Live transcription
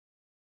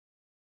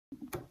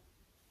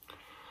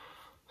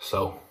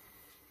So,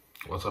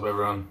 what's up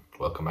everyone?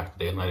 Welcome back to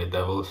the United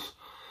Devils.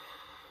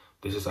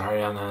 This is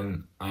Aryan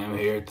and I am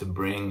here to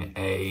bring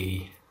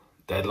a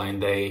deadline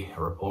day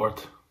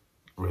report,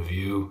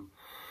 review,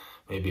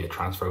 maybe a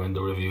transfer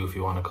window review if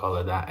you want to call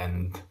it that,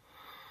 and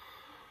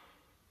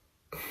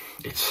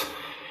it's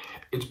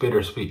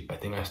bittersweet. I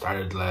think I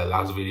started the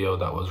last video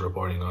that was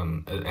reporting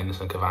on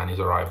Edinson Cavani's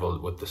arrival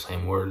with the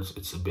same words.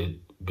 It's a bit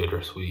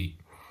bittersweet.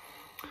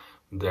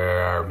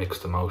 There are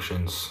mixed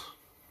emotions.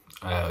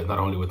 Not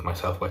only with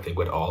myself, but I think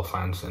with all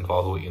fans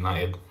involved with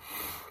United,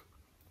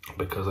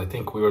 because I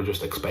think we were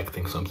just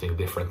expecting something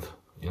different.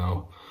 You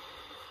know,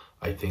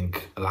 I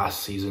think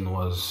last season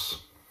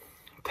was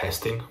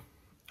testing.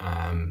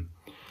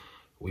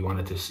 We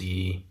wanted to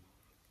see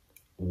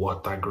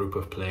what that group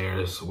of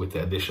players, with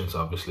the additions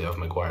obviously of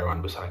Maguire,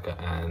 Wan-Bissaka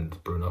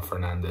and Bruno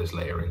Fernandes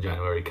later in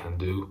January, can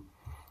do,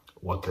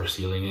 what their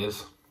ceiling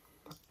is.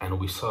 And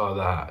we saw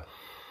that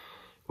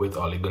with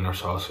Ole Gunnar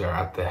Solskjaer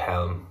at the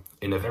helm,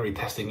 in a very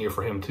testing year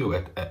for him too,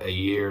 a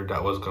year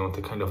that was going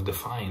to kind of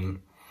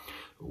define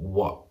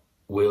what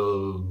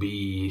will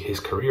be his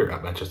career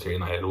at Manchester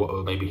United, what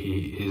will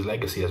maybe his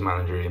legacy as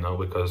manager, you know,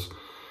 because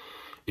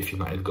if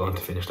United going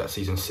to finish that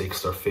season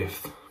 6th or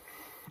 5th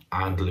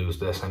and lose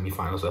the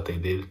semi-finals that they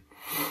did,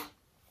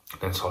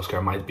 then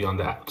Solskjaer might be on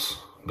the outs,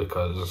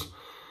 because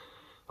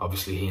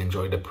obviously he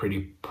enjoyed a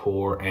pretty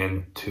poor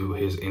end to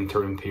his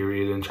interim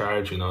period in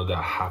charge. You know,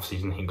 that half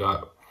season he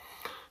got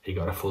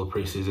a full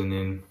preseason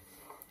in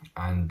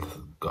and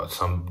got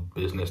some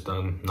business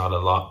done. Not a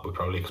lot, we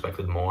probably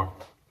expected more.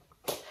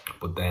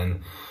 But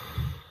then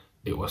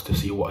it was to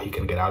see what he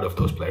can get out of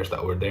those players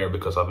that were there,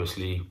 because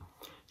obviously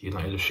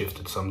United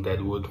shifted some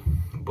deadwood,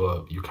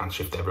 but you can't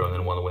shift everyone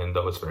in one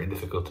window. It's very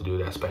difficult to do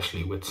that,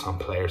 especially with some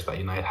players that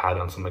United had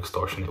on some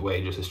extortionate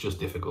wages. It's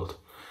just difficult.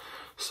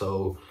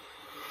 So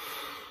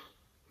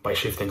by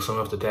shifting some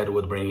of the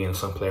deadwood, bringing in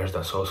some players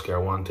that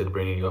Solskjaer wanted,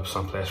 bringing up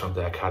some players from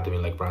the academy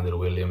like Brandon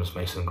Williams,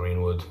 Mason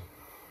Greenwood,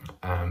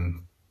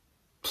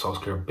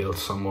 Solskjaer built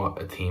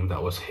somewhat a team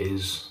that was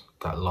his,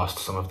 that lost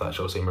some of that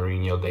Jose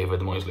Mourinho, David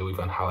Moyes, Louis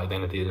van Gaal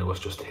identity, and it was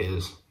just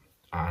his.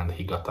 And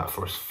he got that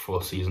first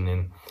full season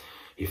in.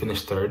 He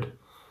finished 3rd.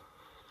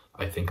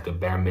 I think the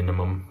bare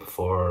minimum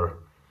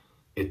for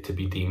it to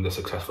be deemed a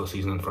successful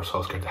season and for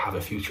Solskjaer to have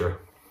a future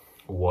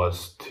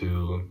was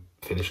to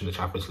finish in the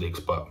Champions League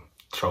spot.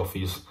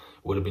 Trophies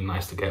would have been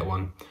nice to get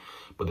one,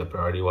 but the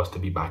priority was to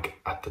be back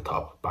at the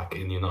top, back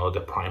in, you know,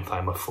 the prime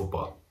time of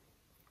football.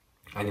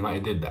 And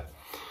United did that.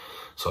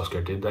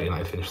 Solskjaer did that.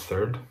 United finished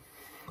 3rd,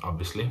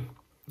 obviously.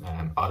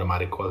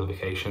 Automatic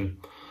qualification.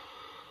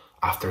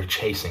 After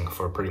chasing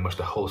for pretty much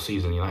the whole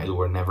season, United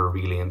were never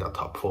really in that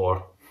top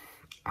 4.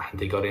 And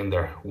they got in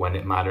there when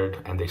it mattered,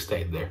 and they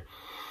stayed there.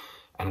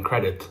 And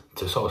credit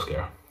to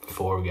Solskjaer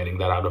for getting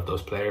that out of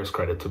those players.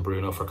 Credit to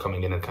Bruno for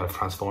coming in and kind of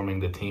transforming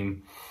the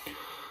team.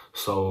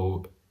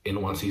 So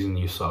in one season,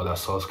 you saw that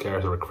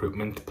Solskjaer's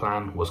recruitment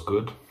plan was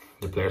good.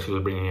 The players he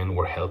was bringing in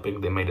were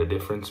helping. They made a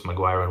difference.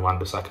 Maguire and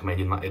Wan-Bissaka made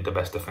United the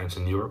best defense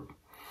in Europe.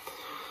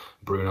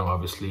 Bruno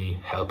obviously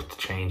helped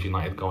change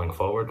United going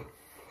forward.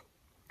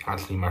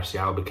 Anthony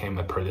Martial became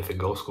a prolific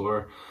goal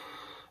scorer,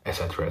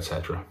 etc.,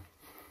 etc.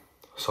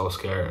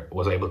 Solskjaer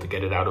was able to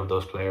get it out of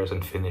those players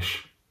and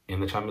finish in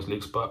the Champions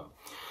League spot.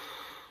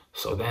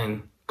 So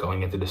then,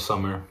 going into the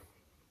summer,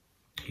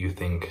 you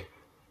think,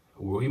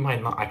 we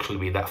might not actually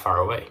be that far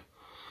away.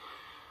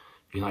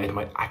 United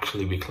might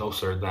actually be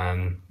closer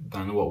than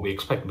what we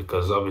expect,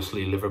 because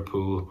obviously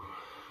Liverpool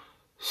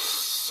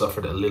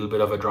suffered a little bit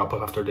of a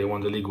drop-off after they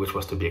won the league, which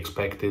was to be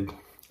expected.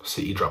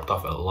 City dropped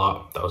off a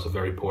lot. That was a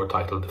very poor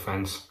title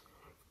defence.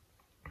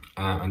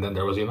 And then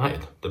there was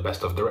United, the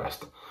best of the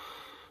rest.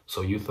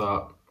 So you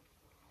thought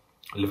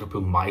Liverpool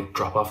might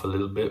drop off a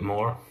little bit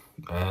more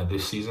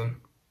this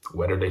season,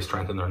 whether they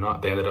strengthened or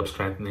not. They ended up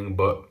strengthening,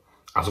 but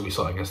as we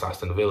saw against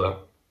Aston Villa,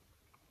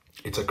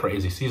 it's a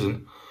crazy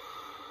season.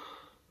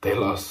 They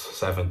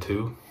lost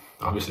 7-2.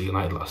 Obviously,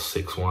 United lost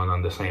 6-1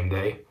 on the same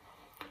day.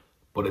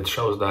 But it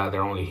shows that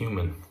they're only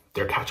human.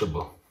 They're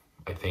catchable.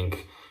 I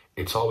think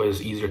it's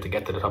always easier to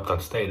get to the top than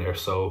stay there.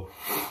 So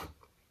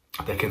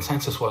the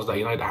consensus was that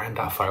United aren't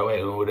that far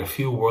away. And with a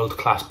few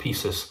world-class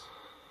pieces,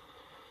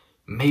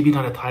 maybe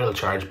not a title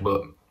charge,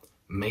 but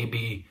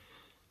maybe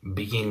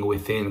being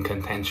within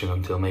contention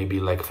until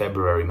maybe like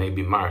February,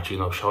 maybe March, you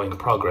know, showing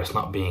progress,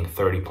 not being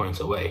 30 points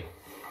away.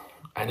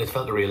 And it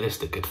felt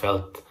realistic. It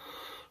felt,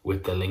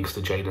 with the links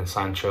to JADON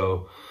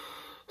Sancho,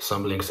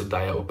 some links to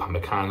Dayot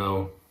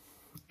Upamecano,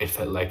 it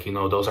felt like, you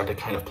know, those are the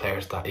kind of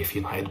players that if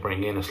United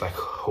bring in, it's like,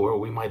 oh,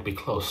 we might be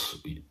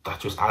close. That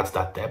just adds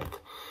that depth.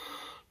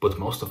 But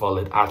most of all,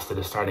 it adds to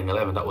the starting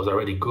 11 that was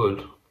already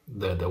good.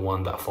 The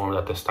one that formed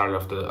at the start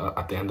of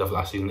at the end of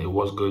last season, it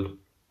was good,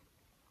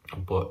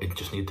 but it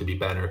just needed to be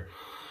better.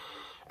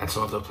 And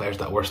some of the players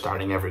that were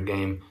starting every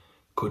game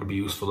could be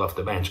useful off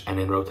the bench and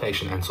in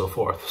rotation and so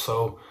forth.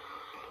 So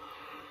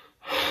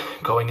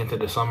going into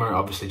the summer,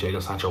 obviously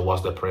JADON Sancho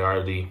was the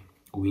priority.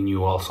 We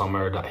knew all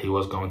summer that he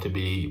was going to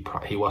be,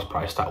 he was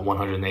priced at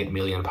 £108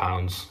 million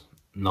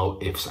no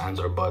ifs, ands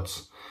or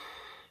buts.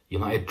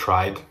 United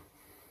tried,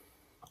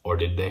 or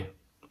did they?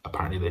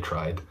 Apparently they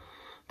tried.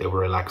 They were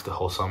relaxed the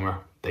whole summer.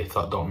 They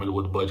thought Dortmund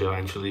would budge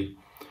eventually.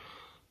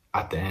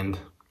 At the end,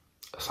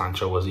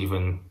 Sancho was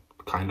even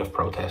kind of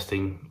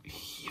protesting.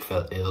 He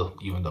felt ill,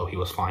 even though he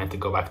was fine to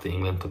go back to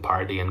England to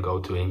party and go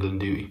to England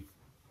duty.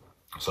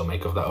 So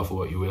make of that of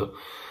what you will,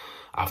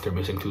 after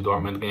missing 2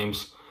 Dortmund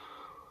games.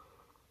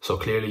 So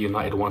clearly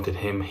United wanted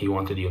him, he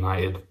wanted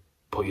United,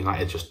 but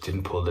United just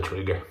didn't pull the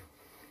trigger.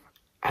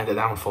 And the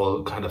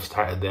downfall kind of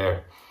started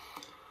there.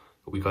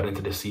 We got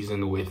into the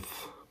season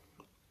with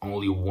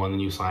only 1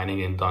 new signing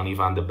in Donny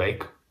van de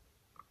Beek,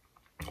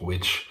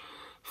 which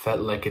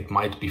felt like it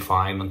might be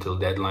fine until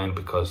deadline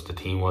because the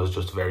team was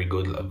just very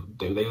good.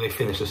 They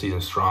finished the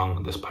season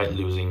strong despite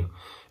losing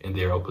in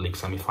the Europa League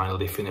semi-final.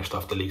 They finished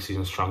off the league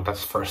season strong. That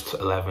first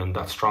 11,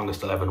 that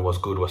strongest 11 was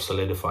good, was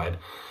solidified.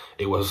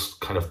 It was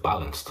kind of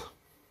balanced.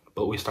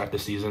 But we start the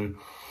season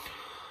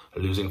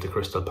losing to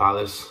Crystal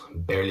Palace,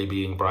 barely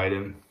beating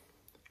Brighton,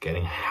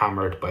 getting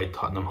hammered by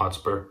Tottenham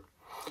Hotspur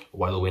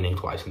while winning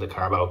twice in the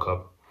Carabao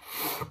Cup.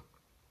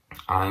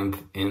 And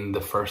in the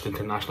first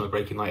international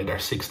break, United are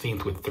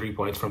 16th with 3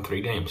 points from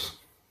 3 games.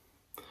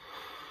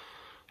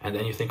 And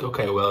then you think,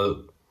 okay,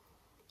 well,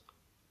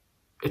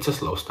 it's a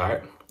slow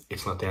start.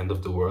 It's not the end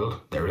of the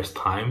world. There is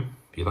time.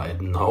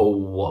 United know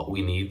what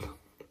we need.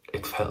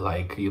 It felt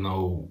like,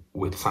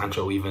 with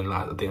Sancho, even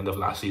at the end of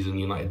last season,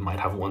 United might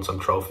have won some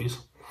trophies.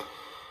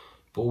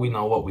 But we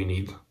know what we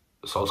need.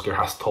 Solskjaer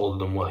has told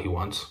them what he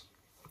wants.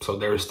 So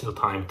there is still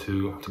time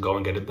to go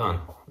and get it done.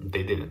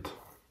 They didn't.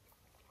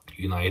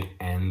 United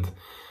end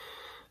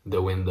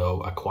the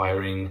window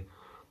acquiring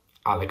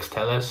Alex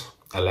Telles,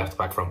 a left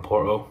back from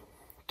Porto,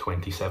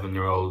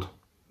 27-year-old,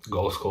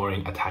 goal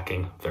scoring,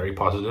 attacking, very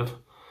positive.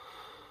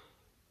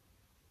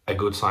 A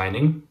good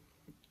signing,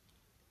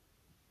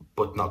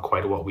 but not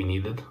quite what we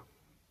needed,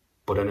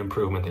 but an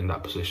improvement in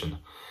that position.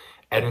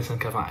 Edinson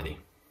Cavani,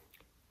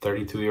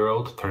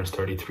 32-year-old, turns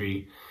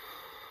 33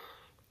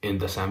 in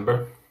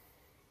December.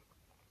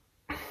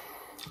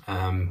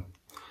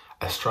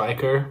 A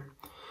striker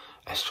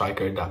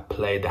that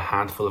played a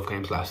handful of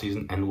games last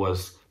season and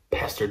was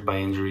pestered by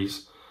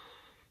injuries,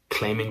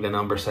 claiming the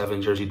number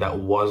 7 jersey that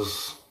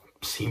was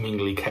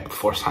seemingly kept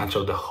for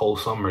Sancho the whole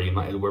summer.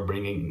 United were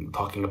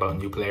talking about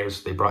new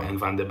players. They brought in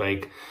Van de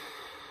Beek.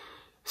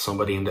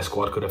 Somebody in the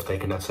squad could have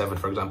taken that 7,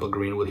 for example,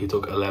 Greenwood. He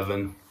took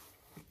 11.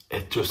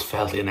 It just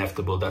felt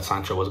inevitable that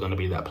Sancho was going to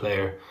be that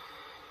player.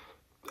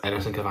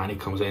 Edinson Cavani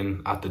comes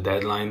in at the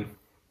deadline,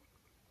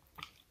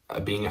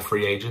 being a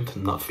free agent,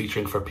 not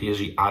featuring for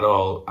PSG at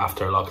all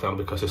after lockdown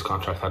because his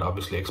contract had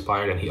obviously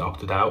expired and he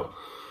opted out.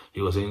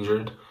 He was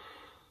injured.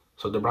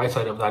 So the bright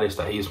side of that is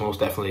that he's most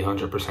definitely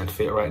 100%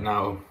 fit right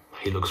now.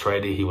 He looks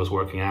ready. He was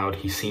working out.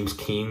 He seems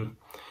keen,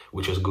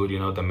 which is good,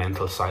 the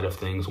mental side of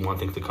things,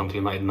 wanting to come to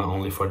United not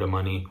only for the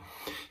money.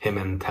 Him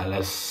and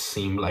Telles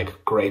seem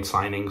like great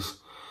signings.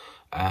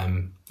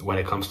 When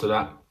it comes to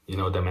that,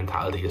 the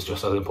mentality is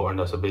just as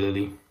important as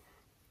ability.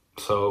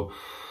 So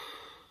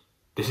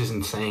this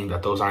isn't saying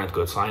that those aren't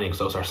good signings.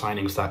 Those are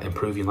signings that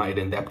improve United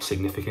in depth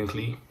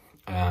significantly.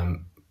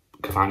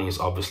 Cavani is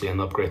obviously an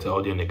upgrade to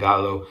Odion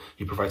Ighalo.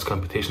 He provides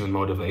competition and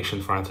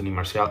motivation for Anthony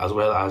Martial, as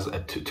well as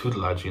a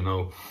tutelage,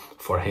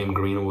 for him,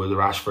 Greenwood,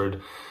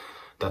 Rashford.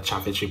 That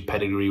championship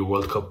pedigree,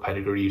 World Cup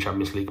pedigree,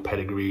 Champions League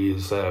pedigree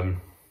is a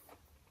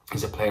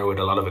player with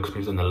a lot of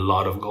experience and a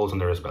lot of goals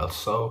under his belt.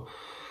 So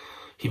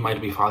he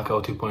might be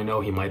Falcao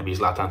 2.0, he might be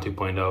Zlatan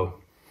 2.0.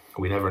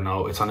 We never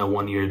know. It's on a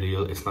 1-year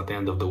deal. It's not the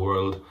end of the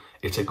world.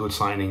 It's a good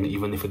signing,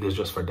 even if it is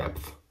just for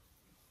depth.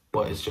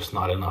 But it's just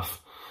not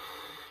enough.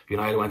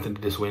 United went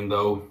into this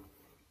window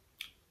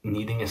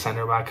needing a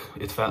centre-back,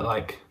 it felt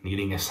like.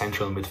 Needing a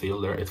central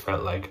midfielder, it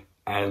felt like.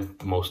 And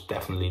most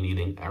definitely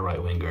needing a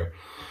right winger,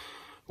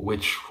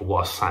 which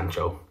was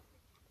Sancho.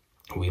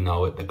 We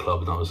know it. The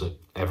club knows it.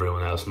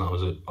 Everyone else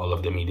knows it. All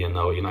of the media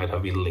know it. United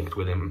have been linked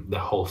with him the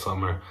whole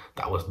summer.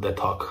 That was the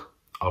talk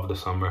of the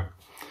summer.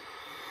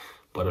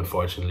 But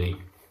unfortunately,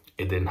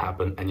 it didn't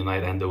happen, and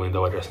United end the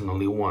window addressing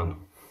only one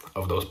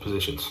of those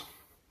positions.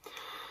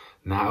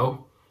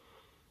 Now,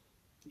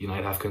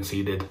 United have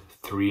conceded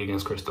 3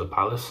 against Crystal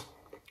Palace,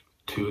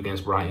 2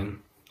 against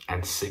Brighton,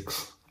 and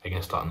 6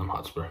 against Tottenham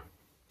Hotspur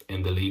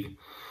in the league.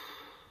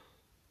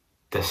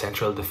 The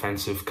central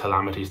defensive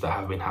calamities that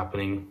have been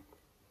happening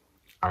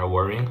are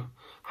worrying.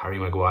 Harry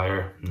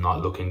Maguire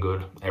not looking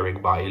good.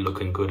 Eric Bailly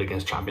looking good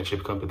against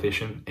championship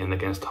competition, and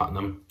against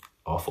Tottenham,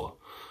 awful.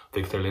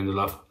 Victor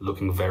Lindelof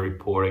looking very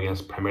poor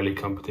against Premier League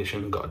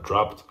competition, got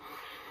dropped.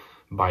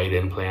 Bailly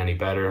didn't play any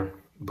better,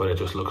 but it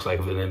just looks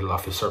like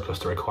Lindelof is surplus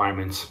to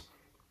requirements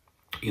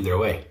either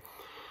way.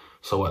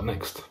 So what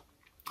next?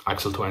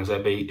 Axel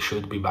Tuanzebe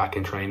should be back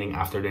in training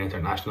after the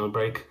international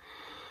break,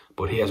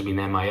 but he has been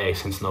MIA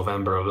since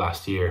November of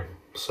last year.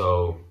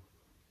 So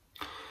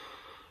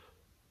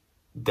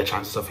the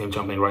chances of him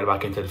jumping right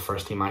back into the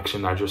first team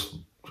action are just,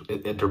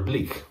 they're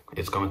bleak.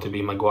 It's going to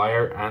be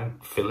Maguire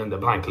and fill in the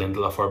blank,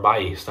 Lindelof or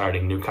Bailly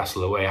starting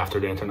Newcastle away after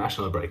the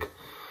international break.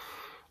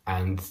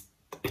 And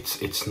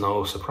it's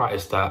no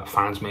surprise that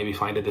fans maybe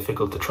find it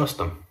difficult to trust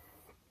them,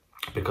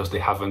 because they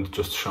haven't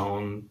just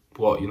shown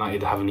what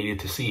United have needed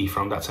to see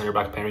from that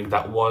centre-back pairing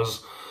that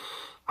was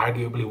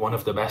arguably one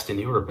of the best in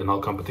Europe in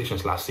all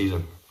competitions last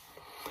season.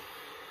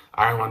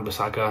 Aaron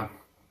Wan-Bissaka,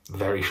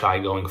 very shy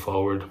going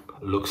forward,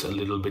 looks a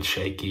little bit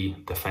shaky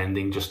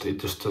defending. It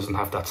just doesn't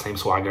have that same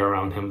swagger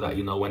around him that,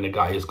 you know, when the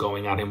guy is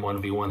going at him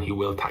 1v1, he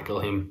will tackle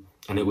him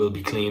and it will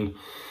be clean.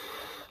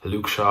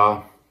 Luke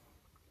Shaw,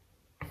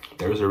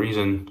 there is a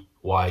reason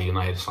why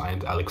United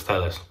signed Alex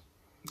Telles.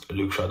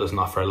 Luke Shaw doesn't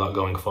offer a lot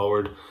going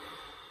forward.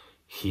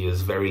 He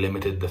is very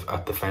limited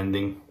at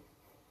defending.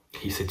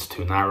 He sits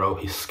too narrow.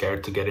 He's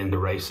scared to get in the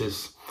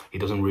races. He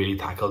doesn't really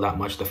tackle that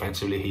much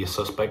defensively. He is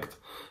suspect.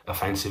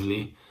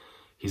 Offensively,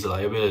 he's a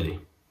liability.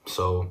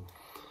 So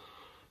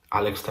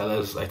Alex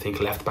Telles, I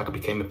think left back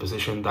became a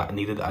position that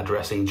needed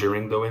addressing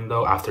during the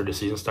window after the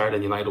season started,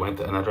 and United went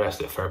and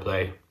addressed it, fair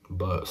play.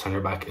 But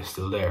centre back is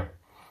still there.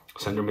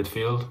 Centre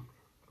midfield,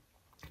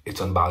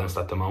 it's unbalanced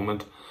at the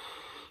moment.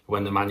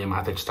 When Nemanja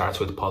Matic starts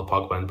with Paul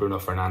Pogba and Bruno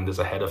Fernandes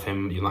ahead of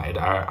him, United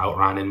are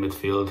outran in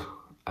midfield.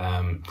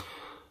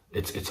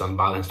 It's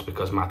unbalanced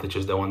because Matic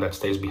is the one that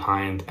stays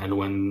behind, and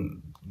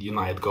when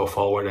United go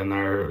forward and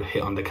are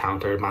hit on the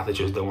counter,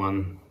 Matic is the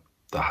one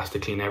that has to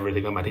clean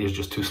everything up, and he is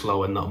just too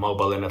slow and not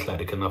mobile and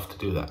athletic enough to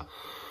do that.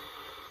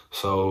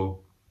 So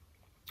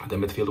the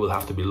midfield will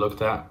have to be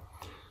looked at.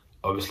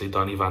 Obviously,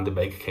 Donny van de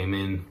Beek came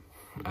in,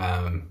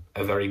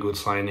 a very good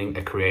signing,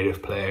 a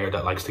creative player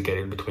that likes to get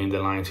in between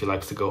the lines. He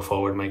likes to go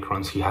forward, make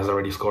runs. He has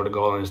already scored a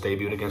goal in his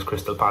debut against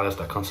Crystal Palace,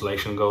 that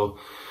consolation goal.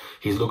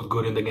 He's looked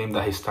good in the game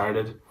that he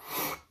started,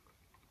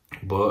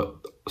 but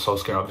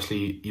Solskjaer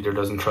obviously either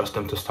doesn't trust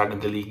him to start in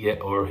the league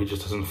yet, or he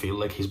just doesn't feel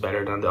like he's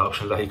better than the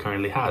options that he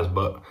currently has.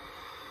 But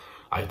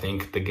I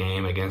think the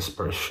game against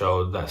Spurs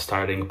showed that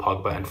starting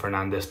Pogba and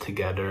Fernandes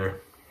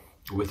together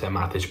with a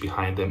Matic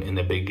behind them in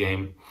a big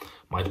game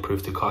might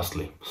prove too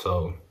costly.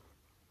 So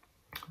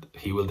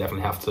he will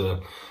definitely have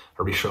to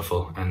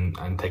reshuffle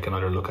and take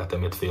another look at the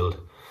midfield.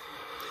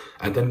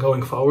 And then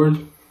going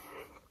forward,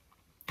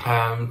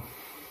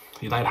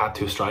 United had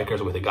two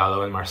strikers with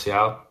Ighalo and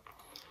Martial.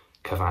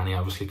 Cavani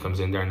obviously comes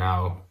in there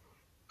now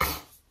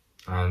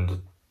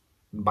and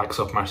backs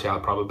up Martial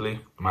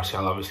probably.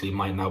 Martial obviously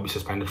might now be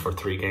suspended for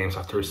 3 games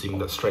after receiving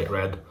that straight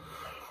red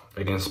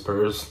against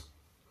Spurs,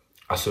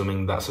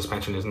 assuming that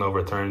suspension isn't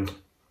overturned,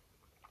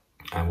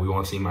 and we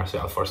won't see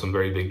Martial for some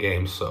very big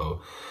games.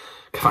 So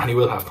Cavani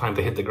will have time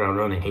to hit the ground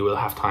running. He will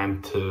have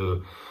time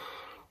to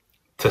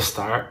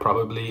start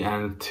probably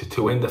and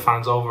to win the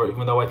fans over,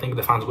 even though I think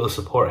the fans will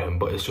support him.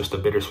 But it's just a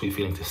bittersweet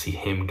feeling to see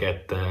him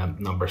get the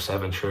number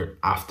 7 shirt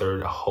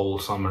after a whole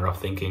summer of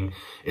thinking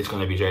it's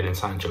going to be JADON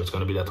Sancho. It's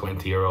going to be that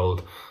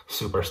 20-year-old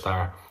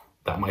superstar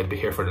that might be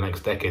here for the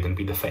next decade and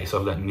be the face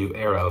of that new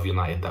era of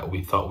United that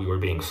we thought we were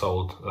being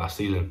sold last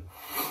season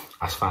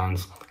as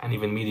fans and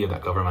even media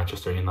that cover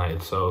Manchester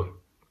United. So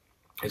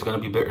it's going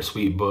to be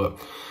bittersweet, but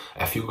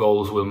a few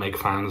goals will make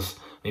fans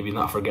maybe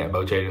not forget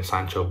about JADON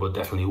Sancho, but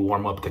definitely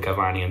warm up to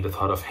Cavani and the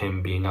thought of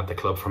him being at the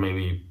club for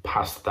maybe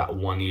past that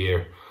 1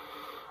 year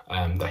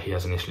that he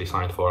has initially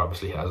signed for.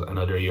 Obviously, he has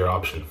another year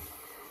option.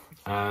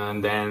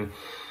 And then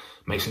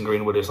Mason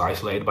Greenwood is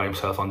isolated by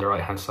himself on the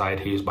right-hand side.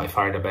 He is by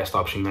far the best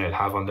option they'd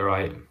have on the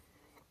right.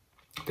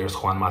 There's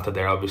Juan Mata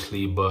there,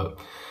 obviously, but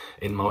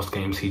in most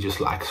games he just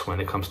lacks when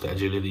it comes to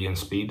agility and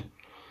speed.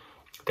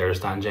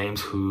 There's Dan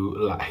James,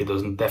 who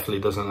definitely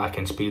doesn't lack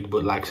in speed,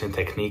 but lacks in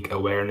technique,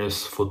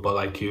 awareness, football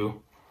IQ.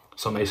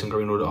 So Mason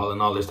Greenwood, all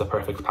in all, is the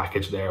perfect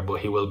package there, but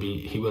he will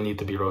need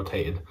to be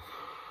rotated,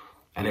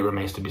 and it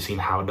remains to be seen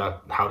how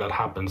that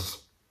happens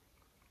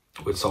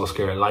with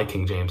Solskjaer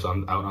liking James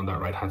out on that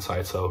right hand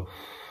side. So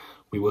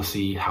we will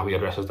see how he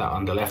addresses that.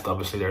 On the left,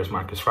 obviously, there's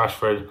Marcus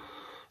Rashford.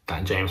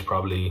 Dan James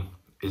probably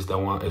is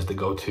the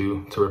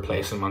go-to to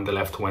replace him on the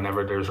left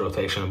whenever there's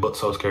rotation, but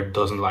Solskjaer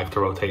doesn't like to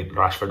rotate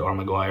Rashford or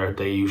Maguire.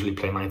 They usually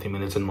play 90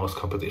 minutes in most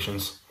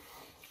competitions,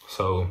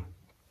 so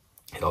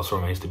it also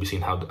remains to be seen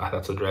how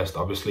that's addressed.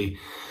 Obviously,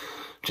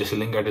 Jesse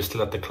Lingard is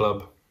still at the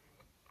club,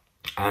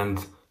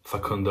 and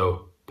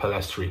Facundo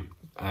Pellistri,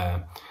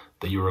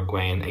 the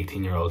Uruguayan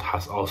 18-year-old,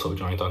 has also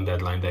joined on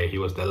deadline day. He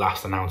was the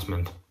last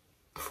announcement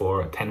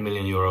for 10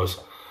 million euros.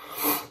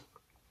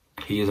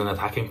 He is an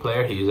attacking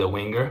player. He is a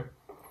winger.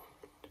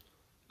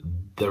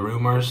 The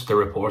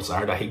reports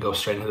are that he goes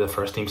straight into the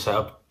first team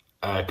setup,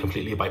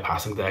 completely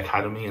bypassing the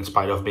academy in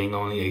spite of being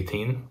only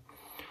 18.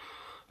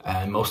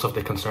 And most of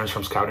the concerns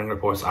from scouting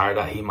reports are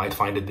that he might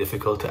find it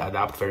difficult to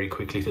adapt very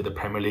quickly to the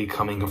Premier League,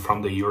 coming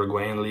from the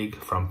Uruguayan league,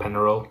 from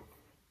Penarol,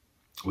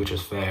 which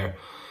is fair.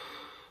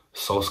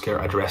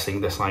 Solskjaer,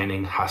 addressing the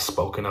signing, has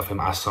spoken of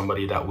him as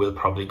somebody that will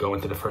probably go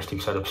into the first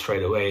team setup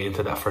straight away,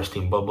 into that first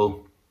team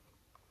bubble.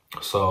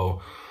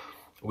 So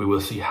we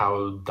will see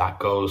how that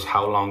goes,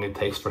 how long it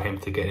takes for him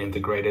to get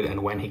integrated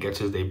and when he gets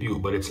his debut.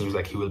 But it seems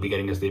like he will be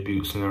getting his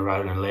debut sooner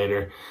rather than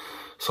later.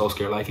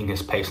 Solskjaer liking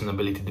his pace and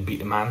ability to beat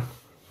the man.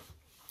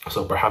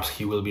 So perhaps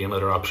he will be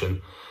another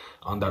option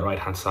on that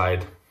right-hand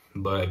side.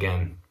 But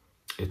again,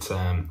 it's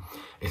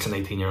It's an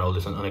 18-year-old,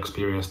 it's an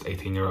unexperienced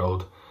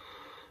 18-year-old.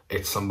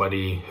 It's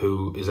somebody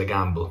who is a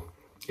gamble.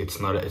 It's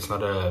not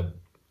a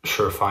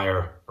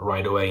surefire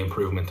right away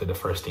improvement to the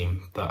first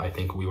team that I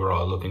think we were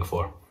all looking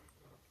for.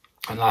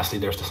 And lastly,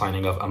 there's the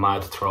signing of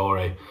Amad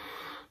Traore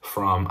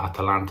from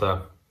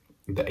Atalanta,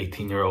 the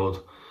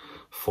 18-year-old,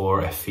 for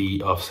a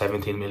fee of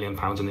 £17 million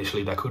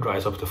initially that could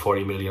rise up to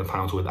 £40 million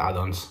with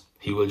add-ons.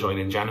 He will join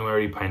in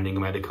January pending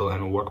medical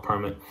and work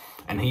permit,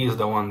 and he is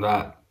the one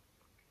that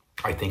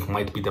I think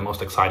might be the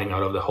most exciting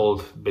out of the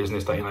whole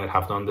business that United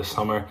have done this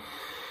summer.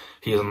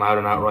 He is an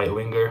out-and-out right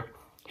winger.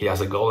 He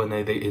has a goal in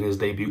his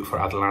debut for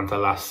Atalanta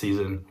last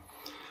season.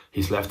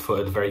 He's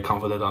left-footed, very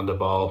confident on the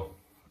ball,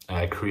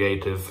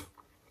 creative,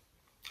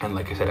 and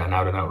like I said, an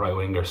out-and-out right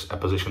winger, a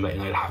position that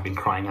United have been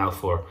crying out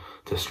for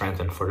to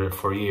strengthen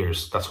for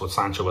years. That's what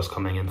Sancho was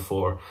coming in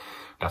for.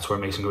 That's where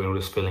Mason Greenwood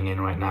is filling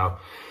in right now.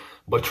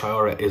 But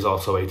Traore is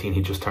also 18.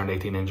 He just turned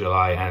 18 in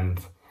July, and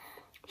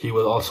he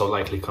will also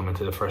likely come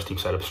into the first team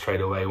setup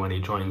straight away when he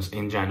joins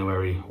in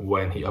January,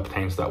 when he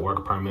obtains that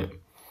work permit.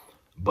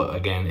 But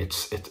again, it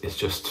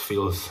just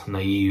feels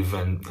naive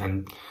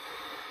and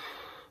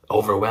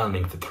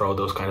overwhelming to throw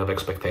those kind of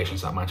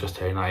expectations at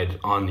Manchester United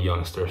on the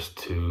youngsters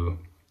to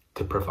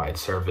provide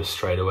service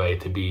straight away,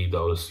 to be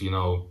those, you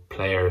know,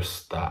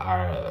 players that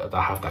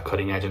have that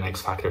cutting edge and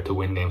X factor to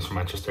win games for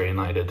Manchester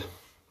United.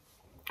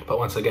 But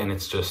once again,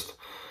 it's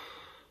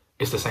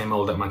the same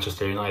old at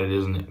Manchester United,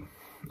 isn't it?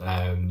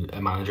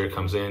 A manager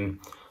comes in,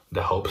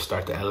 the hopes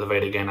start to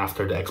elevate again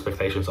after the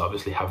expectations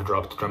obviously have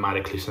dropped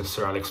dramatically since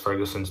Sir Alex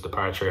Ferguson's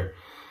departure.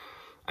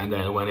 And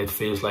then when it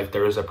feels like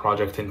there is a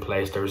project in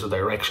place, there is a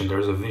direction, there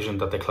is a vision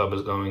that the club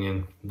is going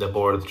in, the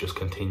board just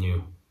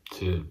continue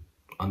to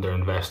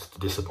underinvest, to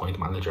disappoint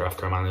manager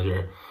after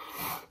manager,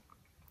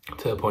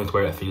 to a point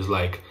where it feels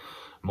like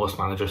most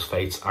managers'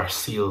 fates are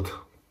sealed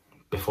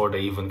before they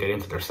even get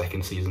into their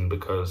second season,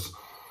 because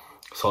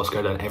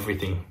Solskjaer done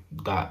everything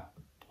that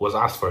was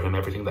asked for him,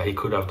 everything that he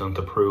could have done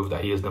to prove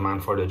that he is the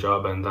man for the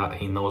job and that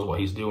he knows what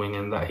he's doing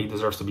and that he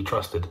deserves to be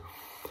trusted.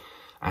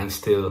 And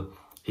still,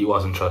 he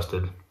wasn't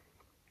trusted.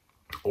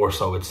 Or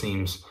so it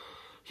seems.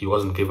 He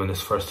wasn't given his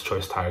first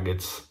choice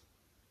targets.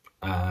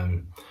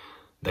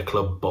 The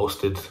club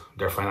boasted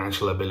their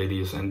financial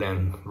abilities and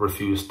then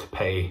refused to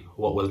pay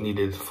what was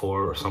needed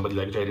for somebody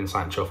like JADON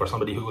Sancho, for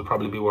somebody who would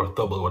probably be worth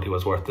double what he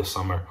was worth this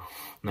summer,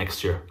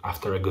 next year,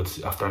 after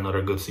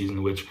another good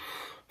season, which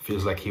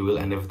feels like he will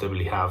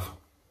inevitably have.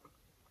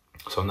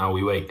 So now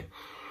we wait.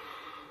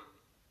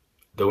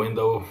 The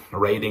window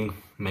rating,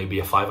 maybe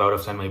a 5 out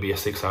of 10, maybe a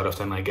 6 out of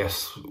 10. I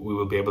guess we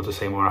will be able to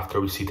say more after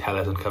we see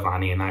Telles and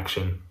Cavani in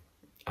action.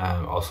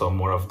 Also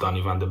more of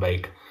Donny van de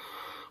Beek.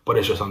 But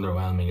it's just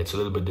underwhelming. It's a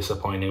little bit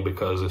disappointing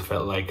because it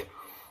felt like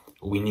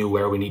we knew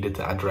where we needed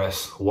to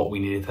address, what we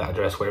needed to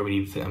address, where we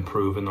needed to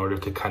improve in order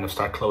to kind of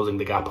start closing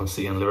the gap on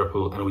City and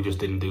Liverpool, and we just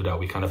didn't do that.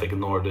 We kind of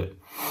ignored it,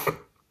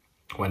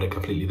 went a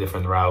completely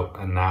different route,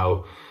 and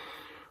now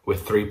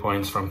with 3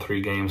 points from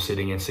 3 games,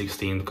 sitting in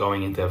 16th,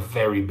 going into a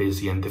very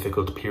busy and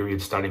difficult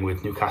period, starting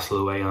with Newcastle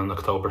away on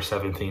October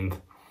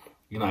 17th,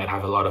 United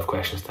have a lot of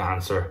questions to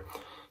answer.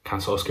 Can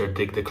Solskjaer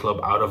dig the club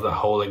out of that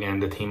hole again?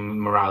 The team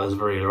morale is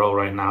very low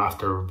right now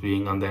after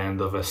being on the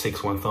end of a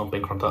 6-1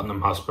 thumping from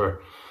Tottenham Hotspur.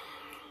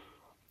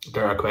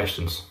 There are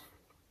questions.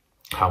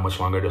 How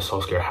much longer does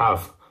Solskjaer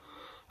have?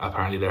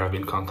 Apparently there have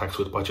been contacts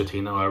with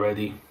Pochettino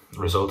already.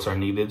 Results are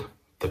needed.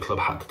 The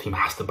team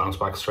has to bounce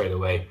back straight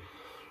away.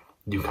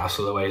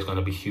 Newcastle away is going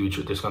to be huge.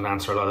 It's going to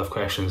answer a lot of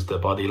questions. The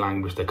body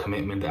language, the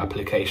commitment, the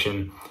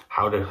application,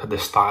 how the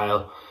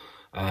style,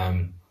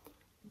 the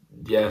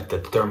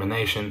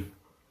determination.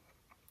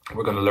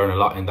 We're going to learn a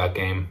lot in that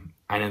game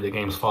and in the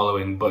games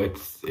following, but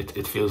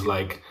it feels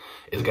like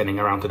it's getting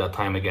around to that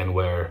time again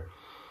where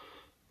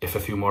if a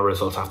few more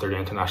results after the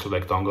international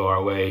break don't go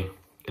our way,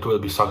 it will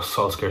be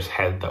Solskjaer's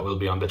head that will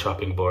be on the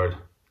chopping board,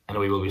 and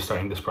we will be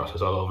starting this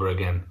process all over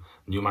again.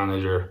 New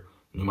manager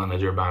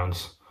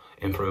bounce,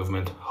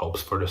 improvement,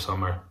 hopes for the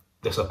summer,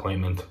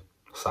 disappointment,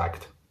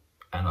 sacked,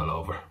 and all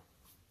over.